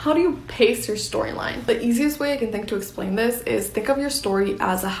How do you pace your storyline? The easiest way I can think to explain this is think of your story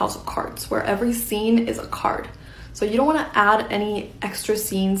as a house of cards where every scene is a card. So you don't want to add any extra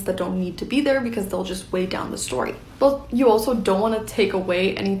scenes that don't need to be there because they'll just weigh down the story. But you also don't want to take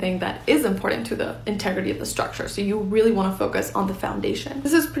away anything that is important to the integrity of the structure. So you really want to focus on the foundation.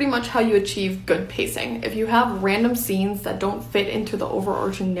 This is pretty much how you achieve good pacing. If you have random scenes that don't fit into the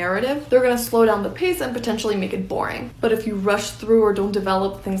overarching narrative, they're going to slow down the pace and potentially make it boring. But if you rush through or don't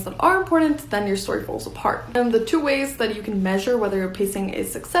develop things that are important, then your story falls apart. And the two ways that you can measure whether your pacing is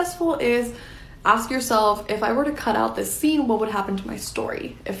successful is ask yourself, if I were to cut out this scene, what would happen to my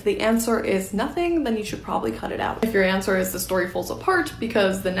story? If the answer is nothing, then you should probably cut it out. If your answer is the story falls apart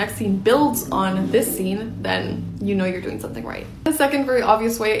because the next scene builds on this scene, then you know you're doing something right. The second very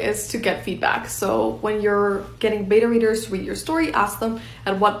obvious way is to get feedback. So when you're getting beta readers to read your story, ask them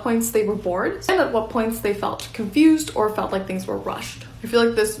at what points they were bored and at what points they felt confused or felt like things were rushed. I feel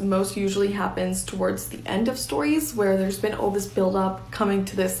like this most usually happens towards the end of stories where there's been all this build up coming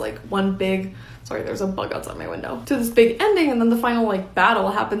to this like one big, sorry, there's a bug outside my window, to this big ending, and then the final like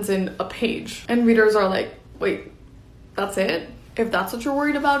battle happens in a page. And readers are like, wait, that's it? If that's what you're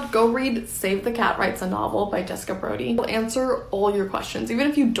worried about, go read Save the Cat Writes a Novel by Jessica Brody. It'll answer all your questions. Even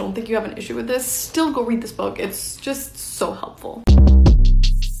if you don't think you have an issue with this, still go read this book. It's just so helpful.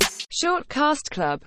 Short Cast Club